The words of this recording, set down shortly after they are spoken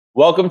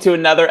Welcome to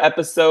another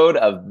episode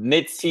of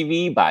MITZ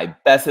TV by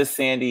Bessa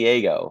San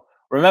Diego.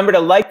 Remember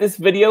to like this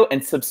video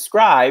and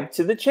subscribe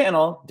to the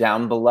channel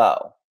down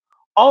below.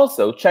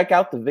 Also, check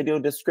out the video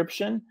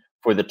description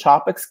for the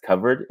topics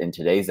covered in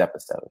today's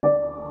episode.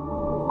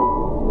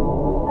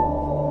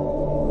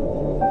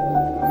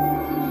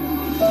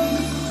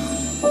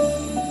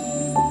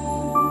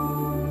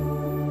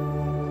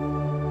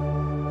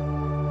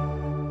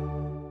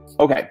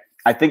 Okay,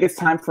 I think it's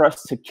time for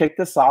us to kick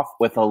this off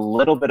with a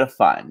little bit of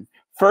fun.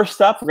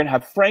 First up, we're going to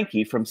have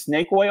Frankie from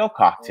Snake Oil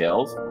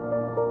Cocktails.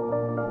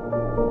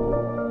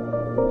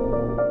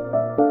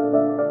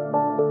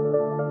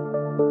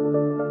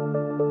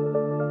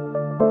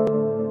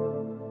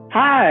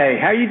 Hi,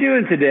 how are you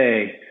doing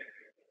today?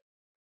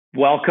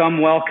 Welcome.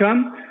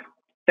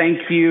 Thank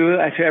you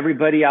to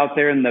everybody out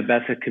there in the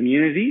Bessa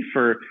community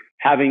for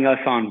having us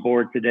on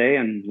board today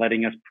and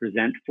letting us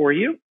present for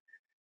you.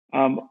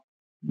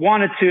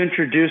 Wanted to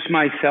introduce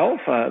myself.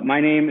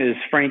 My name is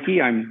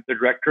Frankie. I'm the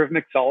Director of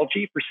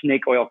Mixology for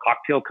Snake Oil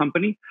Cocktail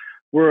Company.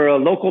 We're a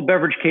local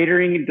beverage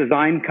catering and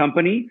design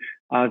company.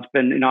 It's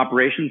been in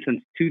operation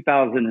since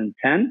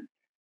 2010.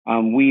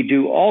 We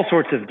do all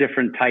sorts of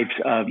different types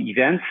of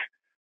events.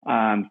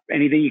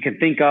 Anything you can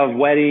think of: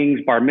 weddings,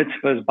 bar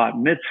mitzvahs, bat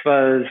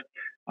mitzvahs,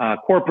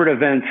 corporate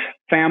events,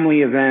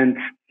 family events,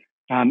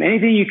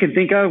 anything you can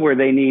think of where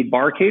they need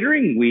bar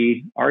catering,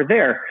 we are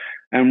there.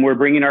 And we're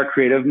bringing our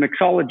creative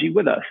mixology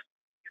with us.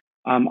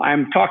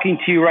 I'm talking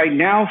to you right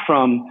now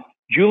from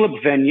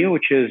JULEP venue,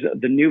 which is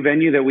the new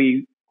venue that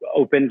we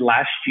opened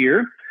last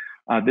year.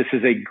 This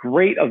is a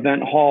great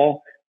event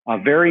hall,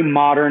 very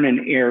modern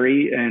and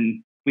airy,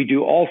 and we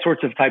do all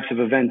sorts of types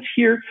of events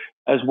here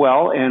as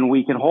well, and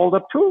we can hold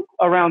up to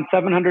around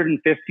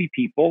 750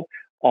 people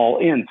all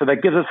in. So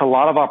that gives us a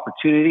lot of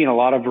opportunity and a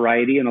lot of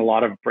variety and a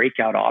lot of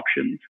breakout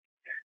options.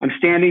 I'm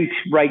standing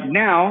right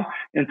now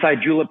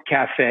inside JULEP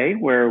Cafe,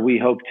 where we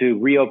hope to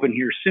reopen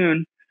here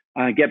soon,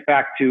 get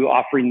back to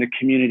offering the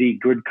community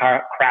good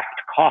craft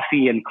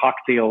coffee and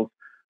cocktails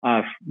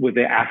with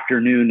the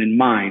afternoon in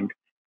mind.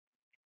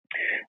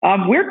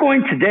 We're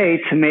going today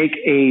to make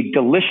a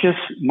delicious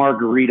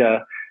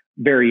margarita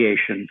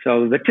variation.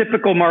 So the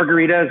typical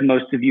margarita, as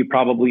most of you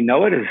probably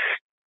know it, is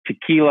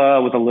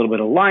tequila with a little bit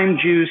of lime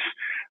juice,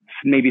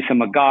 maybe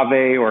some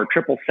agave or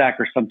triple sec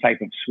or some type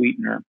of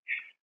sweetener.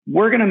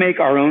 We're going to make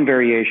our own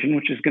variation,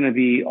 which is going to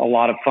be a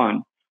lot of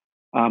fun.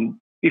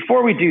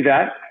 Before we do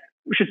that,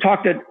 we should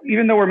talk that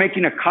even though we're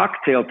making a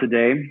cocktail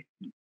today,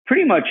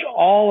 pretty much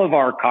all of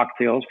our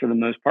cocktails, for the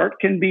most part,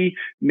 can be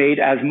made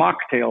as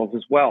mocktails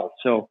as well.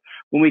 So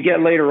when we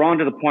get later on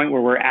to the point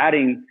where we're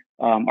adding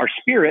our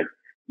spirit,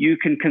 you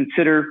can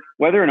consider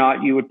whether or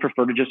not you would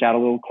prefer to just add a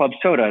little club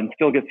soda and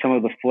still get some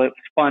of the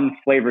fun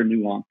flavor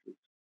nuances.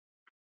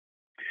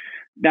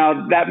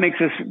 Now, that makes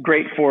us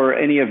great for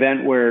any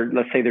event where,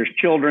 let's say, there's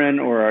children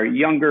or a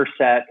younger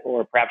set,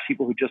 or perhaps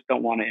people who just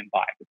don't want to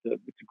imbibe.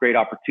 It's a great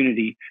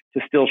opportunity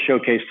to still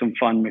showcase some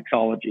fun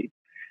mixology.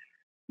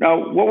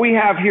 Now, what we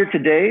have here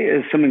today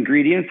is some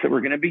ingredients that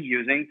we're going to be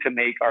using to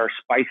make our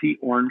spicy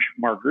orange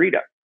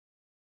margarita.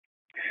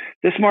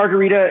 This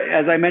margarita,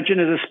 as I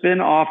mentioned, is a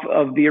spin-off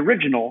of the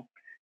original.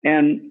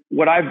 And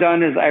what I've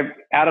done is I've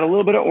added a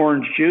little bit of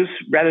orange juice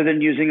rather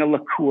than using a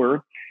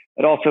liqueur.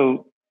 It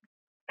also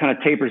kind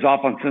of tapers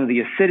off on some of the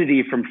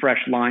acidity from fresh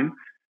lime,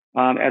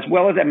 as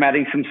well as I'm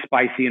adding some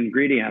spicy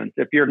ingredients.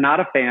 If you're not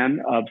a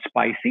fan of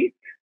spicy,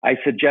 I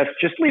suggest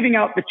just leaving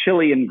out the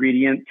chili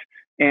ingredients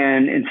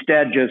and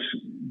instead just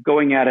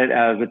going at it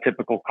as a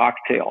typical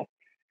cocktail.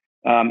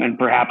 And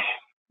perhaps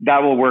that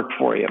will work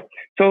for you.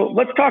 So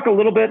let's talk a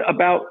little bit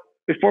about,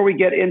 before we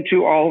get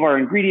into all of our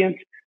ingredients,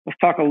 let's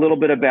talk a little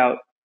bit about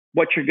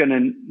what you're going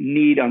to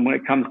need when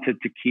it comes to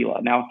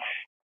tequila. Now,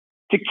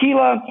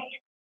 tequila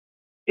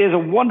is a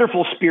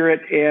wonderful spirit,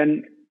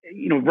 and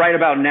right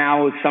about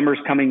now, as summer's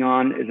coming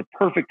on, is a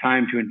perfect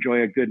time to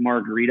enjoy a good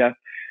margarita.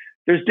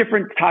 There's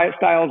different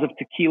styles of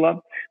tequila.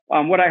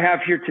 What I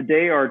have here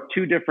today are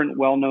two different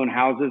well-known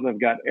houses.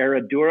 I've got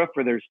Herradura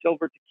for their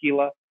silver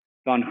tequila,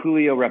 Don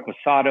Julio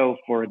Reposado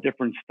for a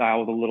different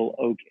style with a little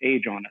oak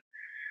age on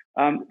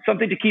it.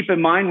 Something to keep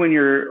in mind when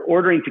you're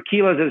ordering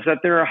tequilas is that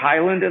there are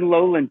highland and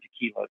lowland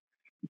tequilas.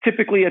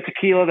 Typically, a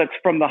tequila that's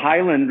from the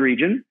highland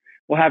region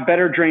will have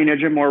better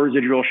drainage and more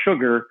residual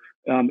sugar,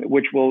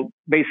 which will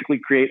basically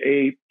create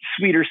a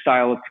sweeter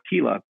style of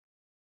tequila.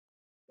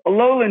 A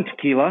lowland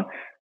tequila,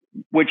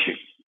 which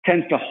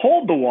tends to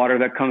hold the water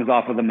that comes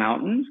off of the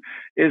mountains,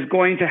 is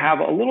going to have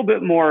a little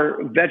bit more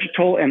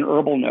vegetal and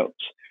herbal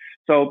notes.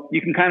 So you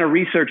can kind of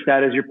research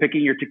that as you're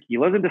picking your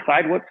tequilas and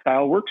decide what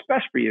style works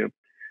best for you.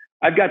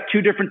 I've got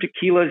two different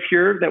tequilas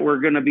here that we're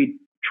going to be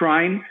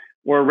trying,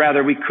 or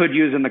rather we could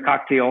use in the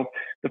cocktail.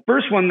 The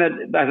first one that,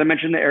 as I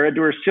mentioned, the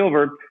Herradura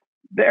Silver.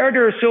 The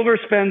Herradura Silver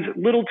spends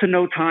little to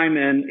no time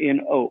in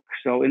oak.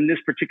 So in this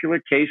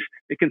particular case,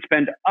 it can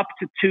spend up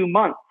to 2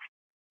 months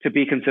to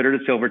be considered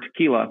a silver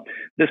tequila.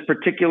 This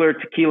particular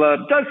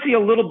tequila does see a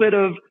little bit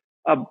of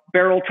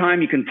barrel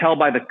time. You can tell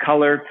by the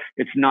color.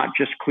 It's not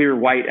just clear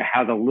white. It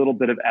has a little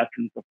bit of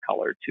essence of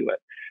color to it.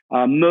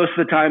 Most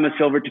of the time, a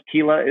silver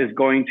tequila is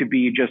going to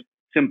be just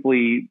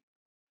simply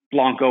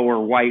Blanco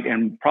or white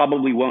and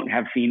probably won't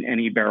have seen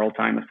any barrel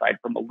time aside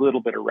from a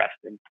little bit of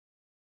resting.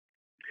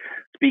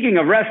 Speaking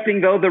of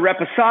resting, though, the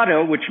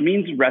reposado, which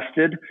means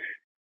rested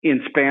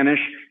in Spanish,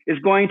 is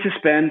going to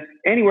spend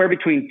anywhere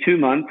between 2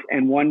 months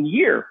and 1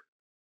 year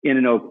in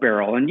an oak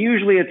barrel. And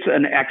usually it's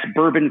an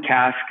ex-bourbon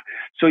cask.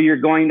 So you're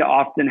going to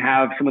often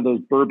have some of those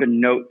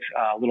bourbon notes,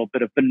 a little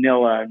bit of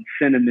vanilla and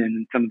cinnamon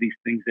and some of these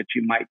things that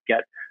you might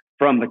get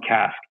from the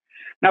cask.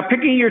 Now,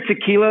 picking your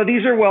tequila,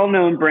 these are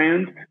well-known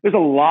brands. There's a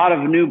lot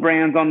of new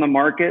brands on the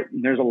market.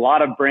 And there's a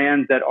lot of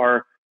brands that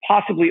are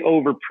possibly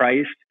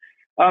overpriced.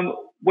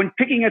 When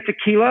picking a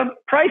tequila,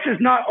 price is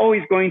not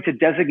always going to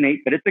designate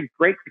that it's a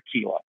great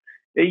tequila.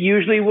 It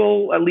usually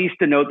will at least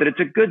denote that it's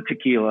a good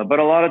tequila, but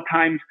a lot of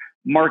times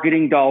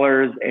marketing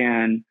dollars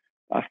and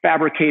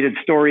fabricated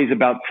stories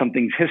about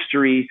something's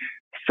history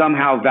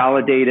somehow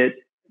validate it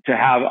to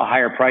have a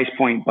higher price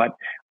point. But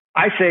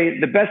I say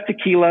the best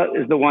tequila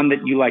is the one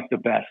that you like the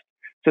best.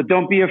 So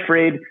don't be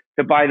afraid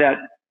to buy that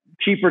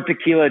cheaper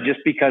tequila just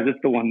because it's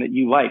the one that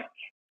you like.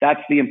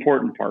 That's the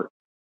important part.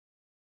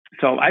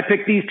 So I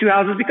picked these two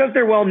houses because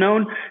they're well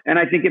known, and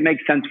I think it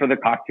makes sense for the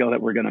cocktail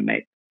that we're going to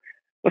make.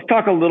 Let's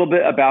talk a little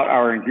bit about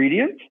our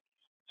ingredients.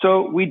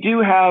 So we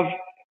do have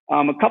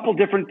a couple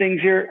different things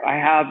here. I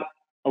have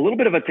a little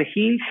bit of a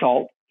Tajin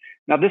salt.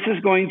 Now this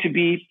is going to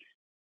be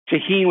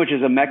Tajin, which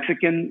is a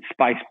Mexican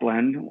spice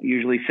blend,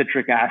 usually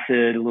citric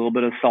acid, a little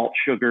bit of salt,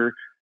 sugar,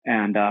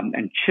 and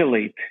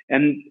chili.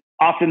 And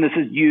often this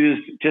is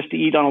used just to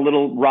eat on a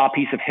little raw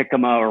piece of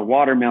jicama or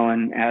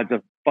watermelon, adds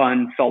a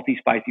fun, salty,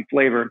 spicy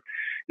flavor.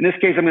 In this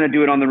case, I'm going to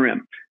do it on the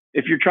rim.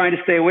 If you're trying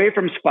to stay away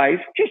from spice,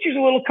 just use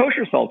a little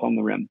kosher salt on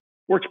the rim.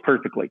 Works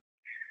perfectly.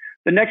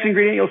 The next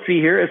ingredient you'll see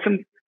here is some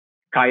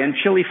cayenne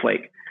chili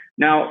flake.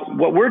 Now,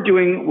 what we're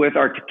doing with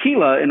our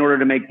tequila in order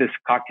to make this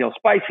cocktail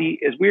spicy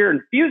is we're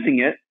infusing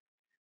it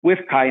with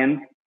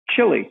cayenne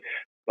chili.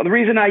 Well, the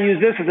reason I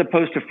use this as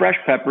opposed to fresh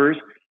peppers,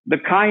 the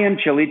cayenne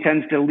chili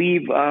tends to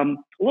leave a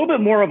little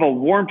bit more of a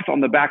warmth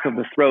on the back of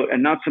the throat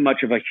and not so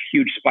much of a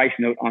huge spice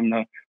note on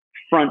the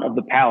front of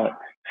the palate.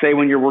 Say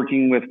when you're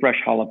working with fresh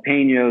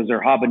jalapenos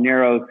or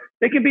habaneros,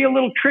 they can be a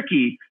little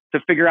tricky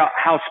to figure out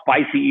how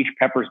spicy each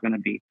pepper is going to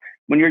be.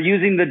 When you're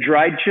using the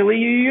dried chili,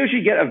 you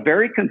usually get a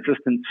very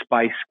consistent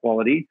spice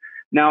quality.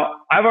 Now,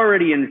 I've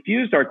already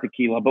infused our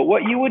tequila, but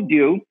what you would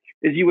do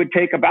is you would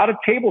take about a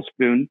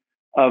tablespoon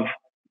of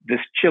this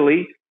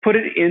chili, put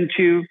it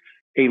into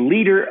a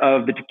liter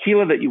of the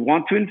tequila that you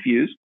want to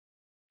infuse,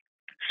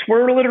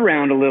 swirl it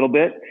around a little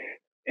bit,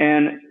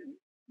 and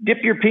dip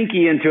your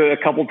pinky into it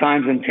a couple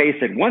times and taste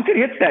it. Once it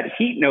hits that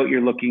heat note you're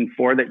looking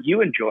for that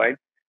you enjoy,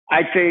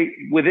 I'd say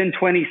within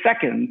 20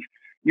 seconds,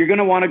 you're going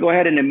to want to go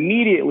ahead and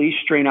immediately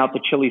strain out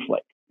the chili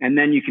flake. And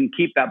then you can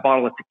keep that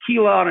bottle of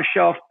tequila on a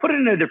shelf, put it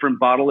in a different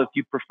bottle if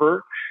you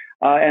prefer.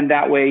 And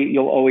that way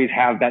you'll always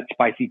have that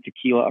spicy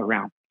tequila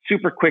around.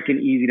 Super quick and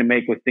easy to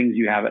make with things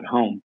you have at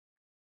home.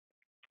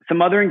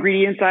 Some other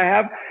ingredients I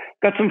have,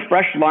 got some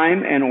fresh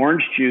lime and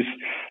orange juice.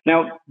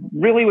 Now,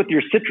 really with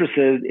your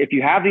citruses, if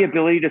you have the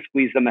ability to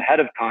squeeze them ahead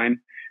of time,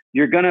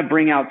 you're going to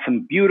bring out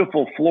some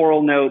beautiful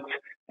floral notes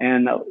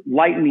and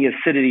lighten the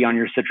acidity on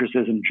your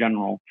citruses in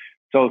general.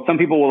 So some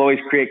people will always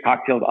create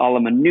cocktails a la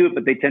minute,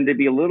 but they tend to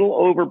be a little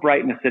over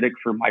bright and acidic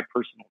for my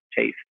personal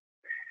taste.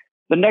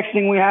 The next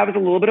thing we have is a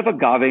little bit of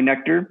agave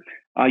nectar.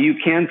 You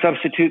can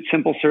substitute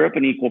simple syrup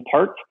in equal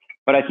parts,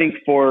 but I think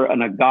for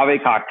an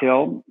agave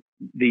cocktail,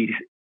 the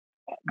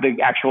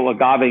actual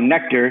agave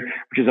nectar,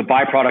 which is a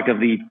byproduct of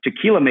the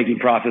tequila making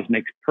process,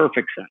 makes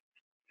perfect sense.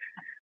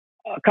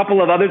 A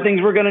couple of other things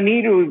we're going to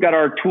need. We've got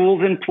our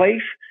tools in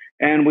place,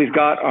 and we've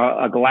got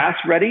a glass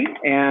ready,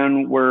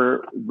 and we're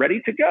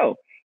ready to go.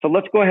 So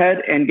let's go ahead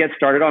and get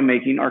started on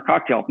making our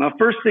cocktail. Now,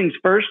 first things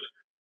first,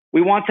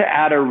 we want to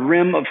add a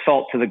rim of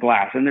salt to the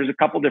glass, and there's a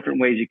couple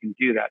different ways you can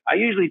do that. I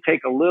usually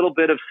take a little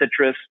bit of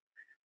citrus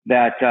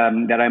that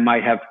I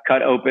might have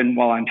cut open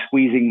while I'm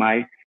squeezing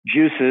my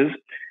juices,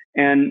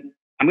 and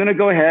I'm going to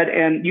go ahead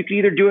and you can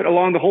either do it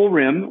along the whole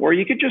rim or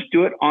you could just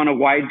do it on a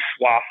wide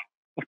swath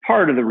of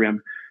part of the rim.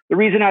 The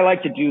reason I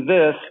like to do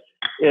this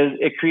is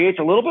it creates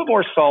a little bit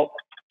more salt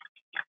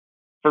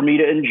for me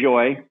to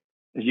enjoy,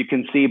 as you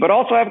can see, but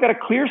also I've got a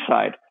clear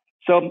side.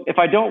 So if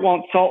I don't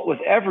want salt with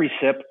every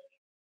sip,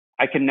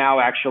 I can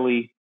now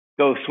actually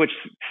go switch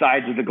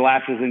sides of the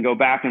glasses and go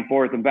back and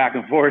forth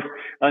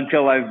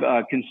until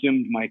I've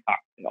consumed my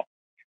cocktail.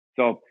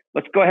 So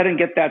let's go ahead and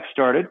get that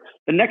started.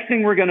 The next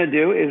thing we're going to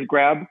do is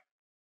grab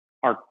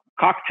our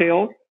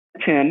cocktail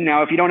tin.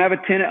 Now, if you don't have a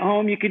tin at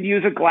home, you could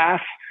use a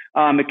glass.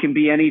 It can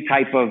be any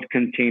type of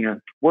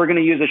container. We're going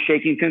to use a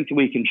shaking tin so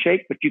we can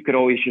shake, but you could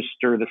always just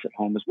stir this at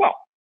home as well.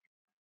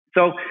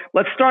 So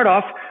let's start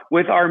off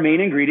with our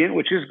main ingredient,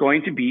 which is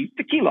going to be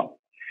tequila.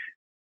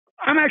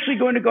 I'm actually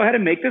going to go ahead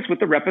and make this with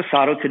the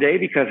Reposado today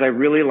because I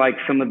really like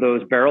some of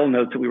those barrel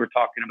notes that we were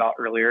talking about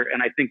earlier,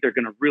 and I think they're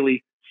going to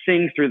really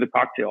sing through the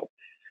cocktail.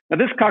 Now,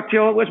 this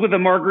cocktail was with a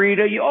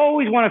margarita. You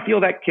always want to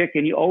feel that kick,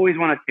 and you always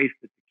want to taste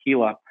the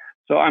tequila.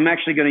 So I'm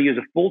actually going to use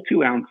a full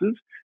 2 ounces.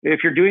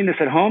 If you're doing this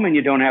at home and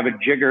you don't have a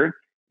jigger,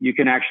 you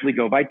can actually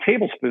go by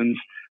tablespoons.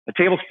 A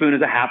tablespoon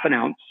is a half an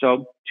ounce,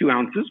 so 2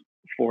 ounces,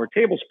 4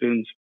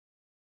 tablespoons.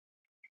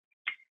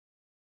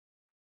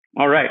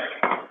 All right,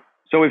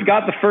 so we've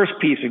got the first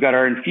piece. We've got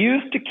our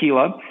infused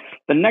tequila.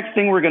 The next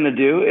thing we're going to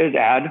do is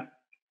add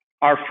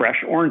our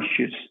fresh orange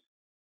juice.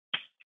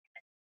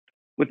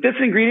 With this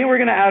ingredient, we're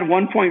going to add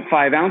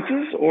 1.5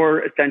 ounces,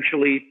 or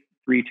essentially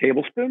 3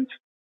 tablespoons.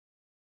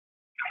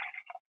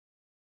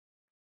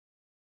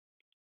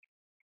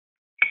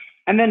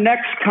 And then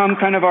next come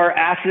kind of our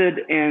acid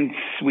and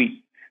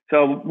sweet.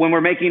 So when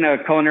we're making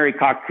a culinary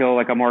cocktail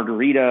like a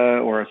margarita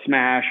or a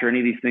smash or any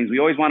of these things, we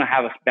always want to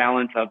have a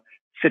balance of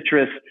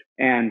citrus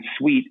and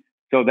sweet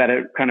so that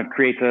it kind of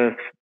creates a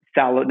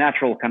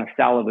natural kind of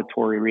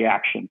salivatory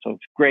reaction. So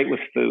it's great with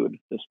food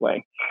this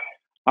way.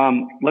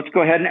 Let's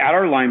go ahead and add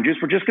our lime juice.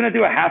 We're just going to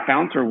do a half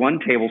ounce or 1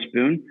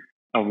 tablespoon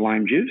of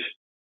lime juice.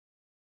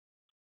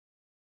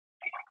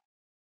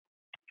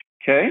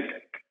 Okay.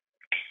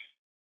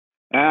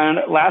 And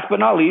last but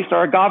not least,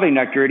 our agave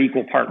nectar at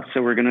equal parts.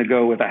 So we're going to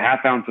go with a half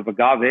ounce of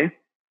agave.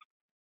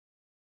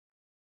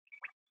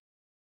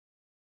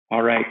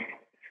 All right.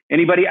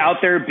 Anybody out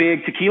there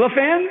big tequila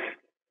fans?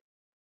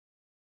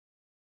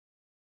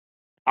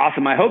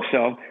 Awesome. I hope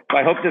so. So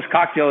I hope this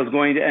cocktail is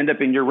going to end up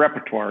in your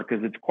repertoire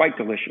because it's quite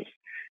delicious.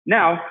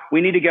 Now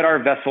we need to get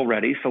our vessel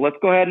ready. So let's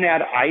go ahead and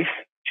add ice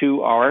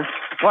to our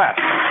glass.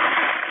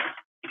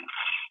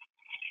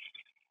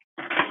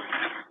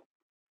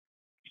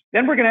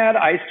 Then we're going to add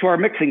ice to our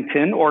mixing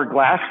tin or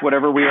glass,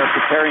 whatever we are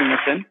preparing this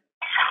in.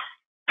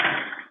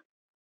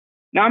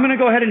 Now I'm going to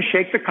go ahead and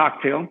shake the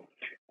cocktail.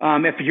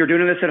 If you're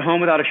doing this at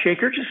home without a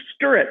shaker, just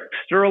stir it,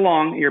 stir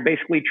along. You're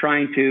basically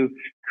trying to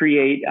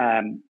create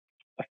a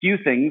few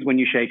things when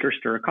you shake or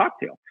stir a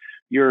cocktail.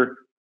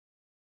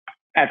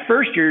 At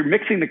first, you're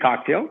mixing the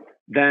cocktail,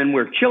 then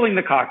we're chilling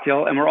the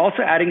cocktail, and we're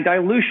also adding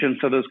dilution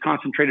so those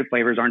concentrated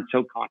flavors aren't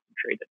so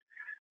concentrated.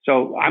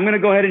 So I'm going to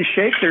go ahead and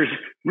shake. There's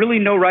really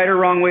no right or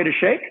wrong way to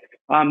shake.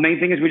 Main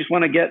thing is we just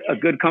want to get a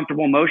good,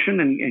 comfortable motion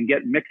and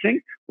get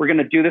mixing. We're going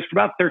to do this for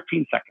about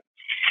 13 seconds.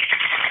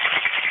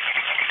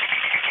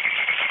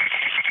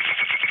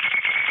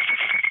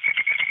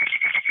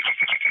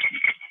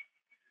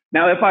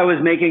 Now, if I was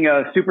making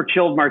a super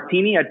chilled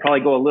martini, I'd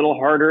probably go a little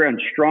harder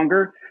and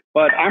stronger,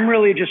 but I'm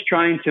really just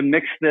trying to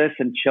mix this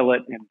and chill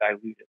it and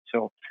dilute it.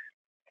 So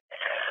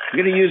I'm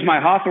going to use my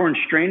Hawthorne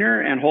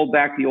strainer and hold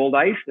back the old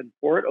ice and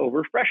pour it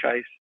over fresh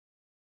ice.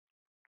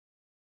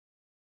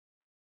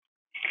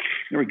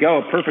 There we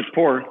go, perfect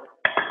pour.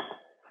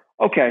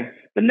 Okay,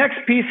 the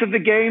next piece of the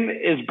game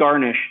is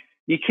garnish.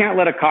 You can't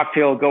let a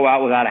cocktail go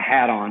out without a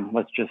hat on,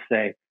 let's just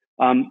say.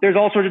 There's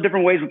all sorts of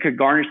different ways we could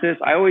garnish this.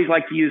 I always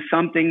like to use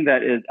something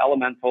that is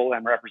elemental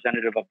and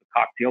representative of the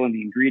cocktail and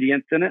the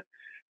ingredients in it.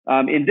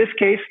 In this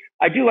case,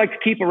 I do like to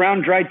keep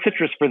around dried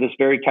citrus for this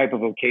very type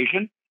of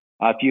occasion.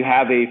 If you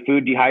have a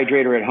food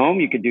dehydrator at home,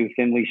 you could do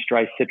thinly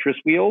sliced citrus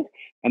wheels,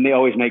 and they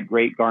always make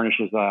great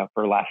garnishes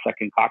for last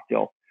second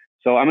cocktail.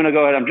 So I'm going to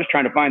go ahead. I'm just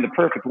trying to find the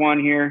perfect one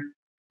here.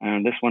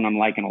 And this one I'm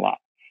liking a lot.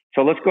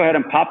 So let's go ahead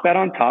and pop that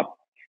on top.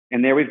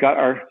 And there we've got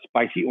our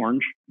spicy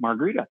orange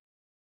margarita.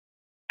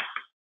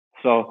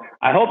 So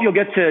I hope you'll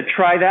get to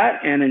try that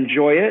and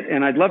enjoy it.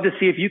 And I'd love to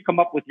see if you come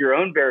up with your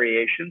own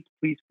variations.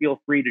 Please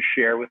feel free to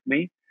share with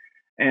me.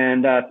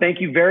 And thank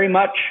you very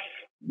much.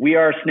 We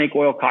are Snake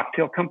Oil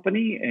Cocktail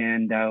Company,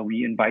 and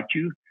we invite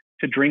you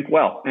to drink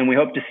well. And we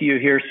hope to see you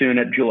here soon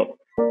at JULEP.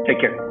 Take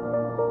care.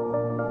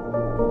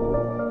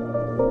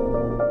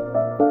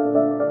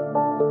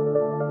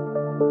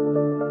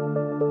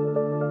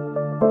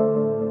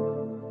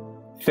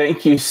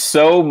 Thank you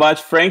so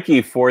much,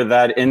 Frankie, for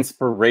that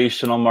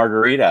inspirational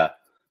margarita.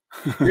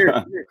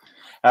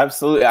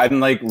 Absolutely. I'm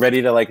like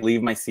ready to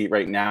leave my seat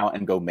right now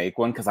and go make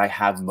one because I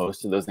have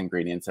most of those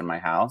ingredients in my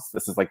house.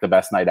 This is like the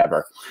best night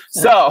ever.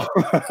 So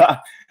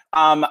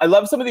I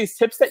love some of these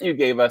tips that you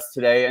gave us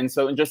today. And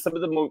so just some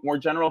of the more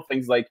general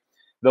things, like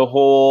the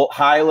whole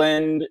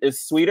Highland is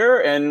sweeter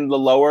and the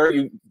lower,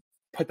 you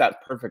put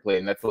that perfectly.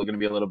 And that's going to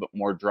be a little bit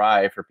more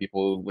dry for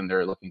people when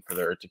they're looking for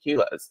their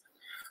tequilas.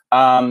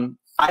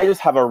 I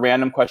just have a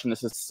random question.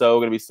 This is so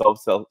going to be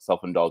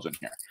self-indulgent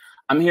here.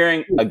 I'm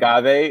hearing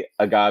agave,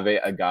 agave,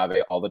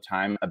 agave all the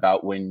time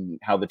about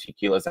how the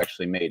tequila is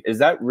actually made. Is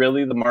that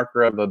really the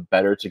marker of a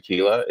better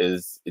tequila?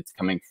 Is it's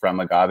coming from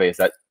agave? Does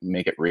that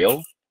make it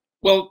real?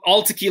 Well,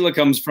 all tequila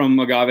comes from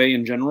agave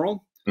in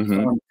general.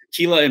 Mm-hmm.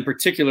 Tequila in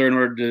particular, in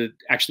order to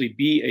actually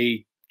be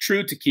a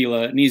true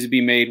tequila, it needs to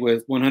be made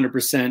with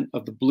 100%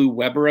 of the blue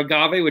Weber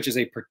agave, which is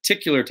a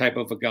particular type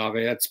of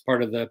agave. That's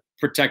part of the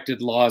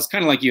protected laws,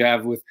 kind of like you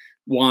have with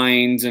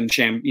wines and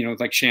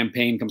like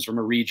champagne comes from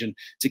a region.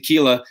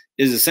 Tequila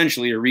is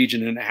essentially a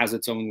region and it has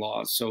its own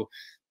laws. So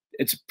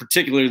it's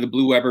particularly the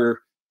blue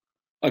Weber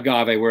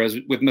agave, whereas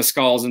with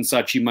mezcals and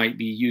such, you might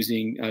be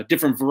using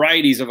different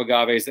varieties of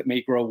agaves that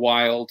may grow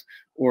wild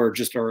or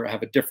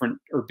have a different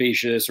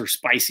herbaceous or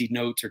spicy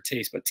notes or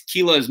taste. But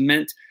tequila is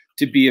meant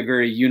to be a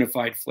very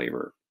unified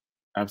flavor.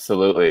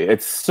 Absolutely.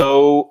 It's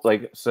so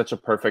such a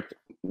perfect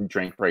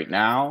drink right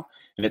now.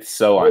 and it's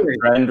so on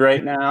trend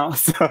right now.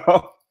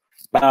 So,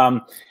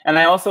 and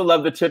I also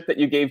love the tip that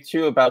you gave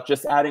too about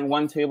just adding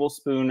 1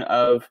 tablespoon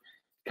of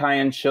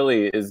cayenne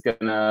chili is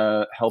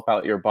gonna help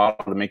out your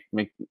bottle to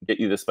get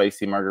you the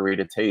spicy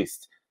margarita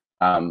taste.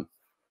 That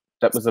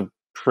was a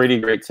pretty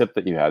great tip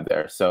that you had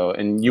there. So,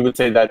 and you would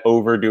say that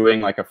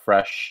overdoing like a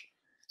fresh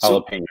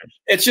jalapeno.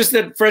 It's just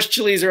that fresh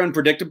chilies are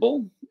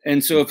unpredictable.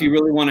 And so if you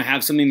really want to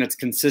have something that's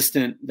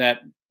consistent,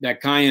 that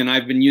cayenne,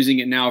 I've been using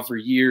it now for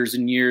years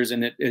and years,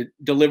 and it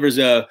delivers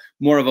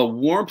more of a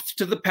warmth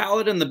to the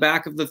palate and the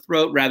back of the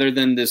throat rather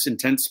than this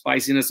intense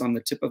spiciness on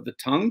the tip of the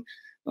tongue.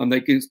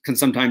 They can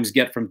sometimes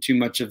get from too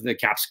much of the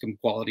capsicum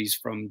qualities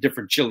from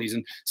different chilies.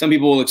 And some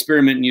people will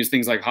experiment and use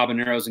things like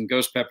habaneros and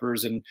ghost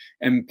peppers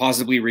and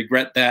possibly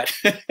regret that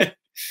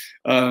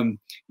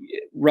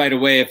right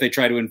away if they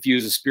try to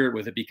infuse a spirit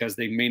with it, because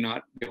they may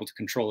not be able to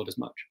control it as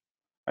much.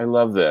 I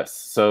love this.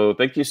 So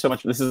thank you so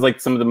much. This is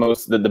like some of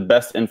the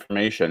best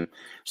information.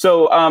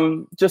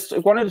 So just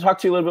wanted to talk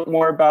to you a little bit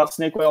more about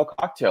snake oil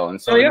cocktail.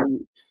 And so,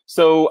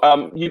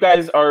 you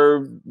guys are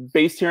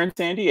based here in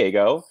San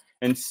Diego.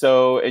 And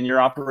so in your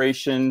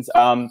operations,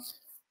 tell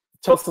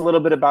us a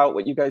little bit about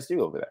what you guys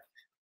do over there.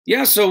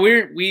 Yeah, so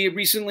we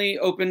recently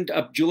opened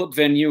up JULEP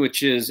venue,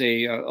 which is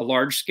a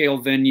large scale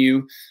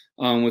venue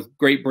with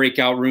great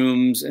breakout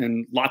rooms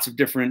and lots of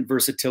different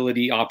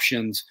versatility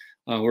options.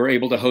 We're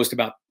able to host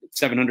about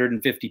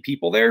 750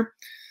 people there.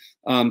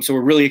 So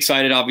we're really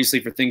excited, obviously,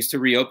 for things to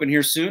reopen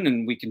here soon,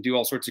 and we can do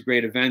all sorts of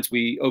great events.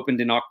 We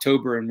opened in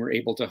October, and we're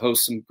able to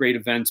host some great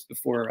events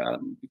before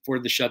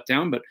the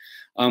shutdown. But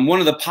one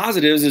of the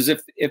positives is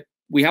if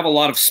we have a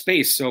lot of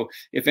space. So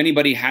if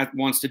anybody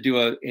wants to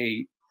do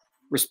a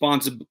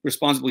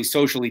responsibly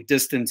socially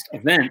distanced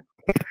event,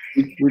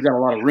 we've got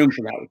a lot of room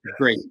for that, which is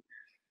great.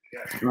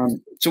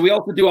 So we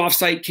also do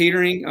offsite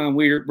catering.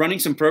 We're running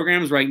some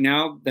programs right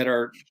now that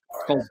are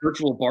called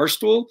Virtual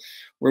Barstool,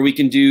 where we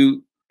can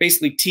do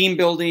basically team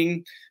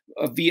building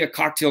via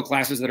cocktail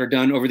classes that are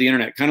done over the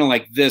internet, kind of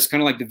like this,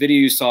 kind of like the video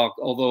you saw,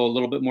 although a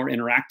little bit more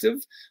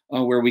interactive,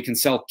 where we can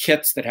sell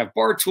kits that have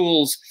bar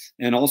tools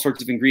and all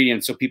sorts of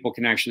ingredients so people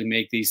can actually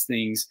make these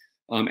things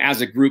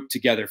as a group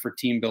together for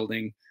team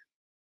building.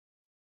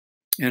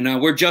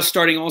 And we're just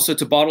starting also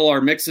to bottle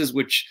our mixes,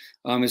 which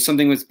is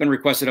something that's been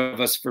requested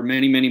of us for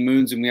many, many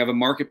moons. And we have a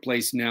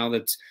marketplace now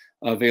that's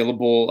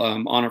available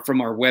from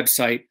our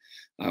website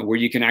where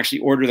you can actually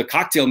order the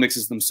cocktail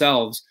mixes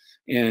themselves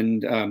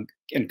and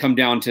come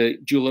down to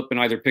JULEP and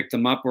either pick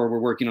them up, or we're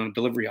working on a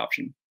delivery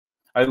option.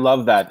 I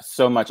love that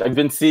so much. I've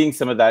been seeing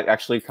some of that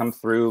actually come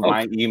through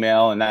my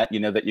email, and that,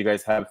 that you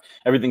guys have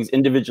everything's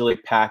individually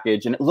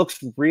packaged, and it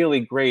looks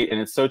really great.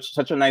 And it's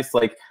such a nice,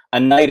 like a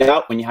night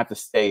out when you have to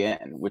stay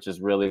in, which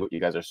is really what you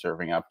guys are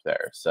serving up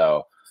there.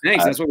 So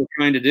thanks. That's what we're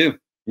trying to do.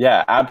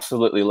 Yeah,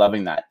 absolutely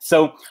loving that.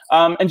 So,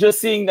 and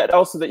just seeing that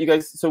also that you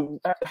guys,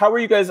 so how are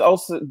you guys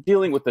also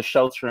dealing with the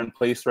shelter in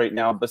place right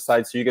now?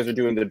 Besides, so you guys are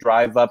doing the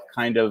drive up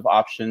kind of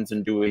options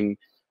and doing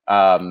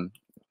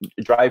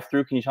drive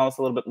through. Can you tell us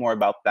a little bit more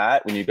about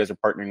that when you guys are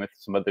partnering with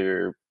some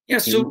other? Yeah,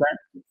 so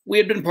we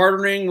had been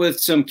partnering with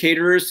some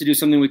caterers to do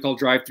something we call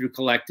Drive Through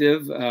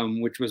Collective,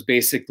 which was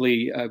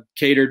basically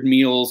catered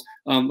meals,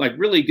 like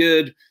really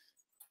good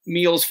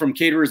meals from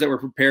caterers that were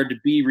prepared to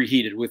be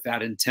reheated with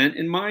that intent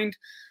in mind.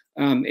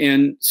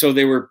 And so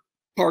they were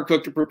par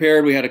cooked or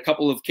prepared. We had a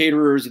couple of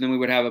caterers, and then we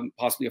would have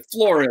possibly a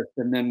florist,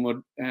 and then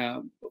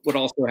would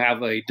also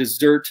have a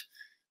dessert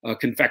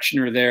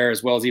confectioner there,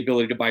 as well as the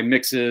ability to buy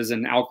mixes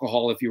and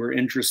alcohol if you were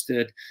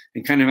interested,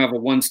 and kind of have a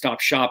one-stop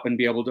shop and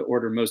be able to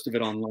order most of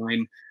it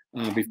online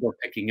before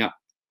picking up.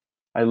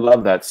 I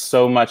love that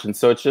so much. And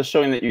so it's just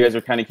showing that you guys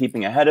are kind of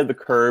keeping ahead of the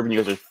curve, and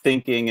you guys are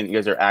thinking, and you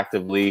guys are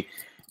actively,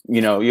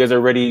 you guys are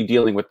already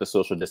dealing with the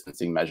social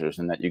distancing measures,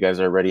 and that you guys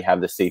already have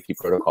the safety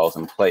protocols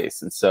in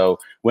place. And so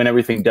when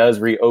everything does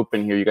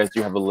reopen here, you guys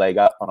do have a leg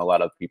up on a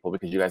lot of people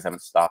because you guys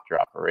haven't stopped your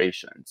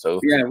operation. So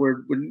yeah,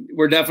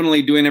 we're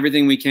definitely doing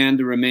everything we can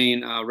to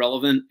remain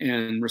relevant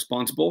and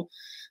responsible.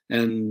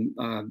 And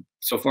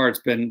so far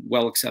it's been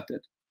well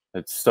accepted.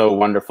 It's so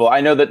wonderful.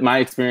 I know that my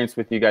experience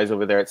with you guys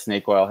over there at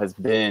Snake Oil has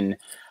been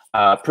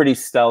pretty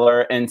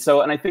stellar. And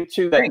I think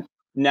too that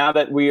now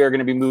that we are going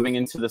to be moving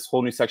into this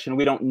whole new section,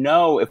 we don't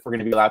know if we're going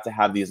to be allowed to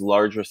have these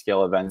larger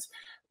scale events,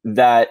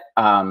 that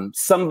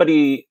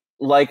somebody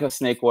like a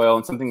Snake Oil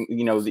and something,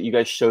 that you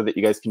guys show that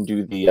you guys can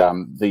do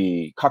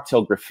the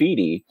cocktail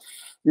graffiti.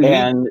 Mm-hmm.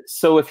 And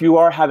so if you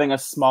are having a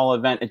small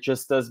event, it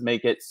just does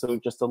make it so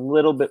just a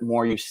little bit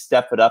more, you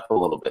step it up a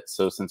little bit.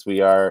 So since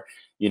we are,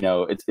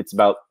 it's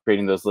about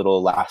creating those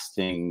little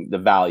lasting, the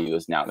value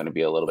is now going to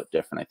be a little bit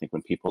different, I think,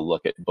 when people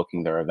look at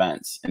booking their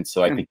events. And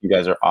so I think you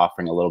guys are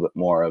offering a little bit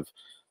more of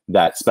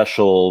that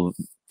special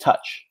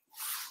touch.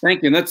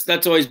 Thank you. And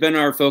that's always been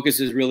our focus,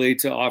 is really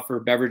to offer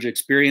beverage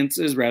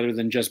experiences rather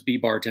than just be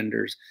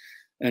bartenders,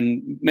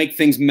 and make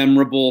things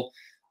memorable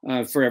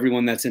for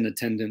everyone that's in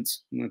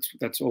attendance. And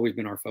that's always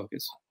been our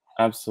focus.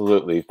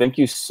 Absolutely. Thank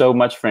you so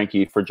much,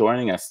 Frankie, for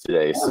joining us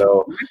today.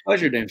 So, my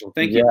pleasure, D'Angelo.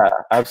 Thank you. Yeah,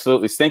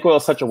 absolutely. Snake oil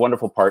is such a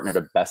wonderful partner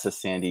to Bessa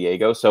San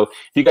Diego. So if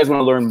you guys want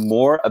to learn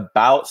more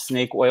about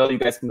snake oil, you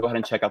guys can go ahead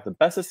and check out the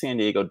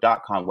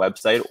BessaSanDiego.com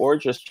website, or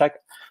just check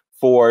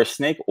for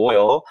snake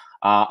oil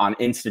on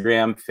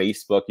Instagram,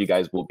 Facebook. You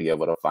guys will be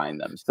able to find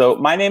them. So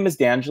my name is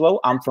D'Angelo.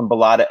 I'm from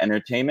Balada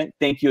Entertainment.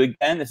 Thank you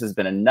again. This has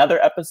been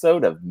another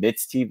episode of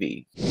MITZ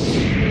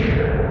TV.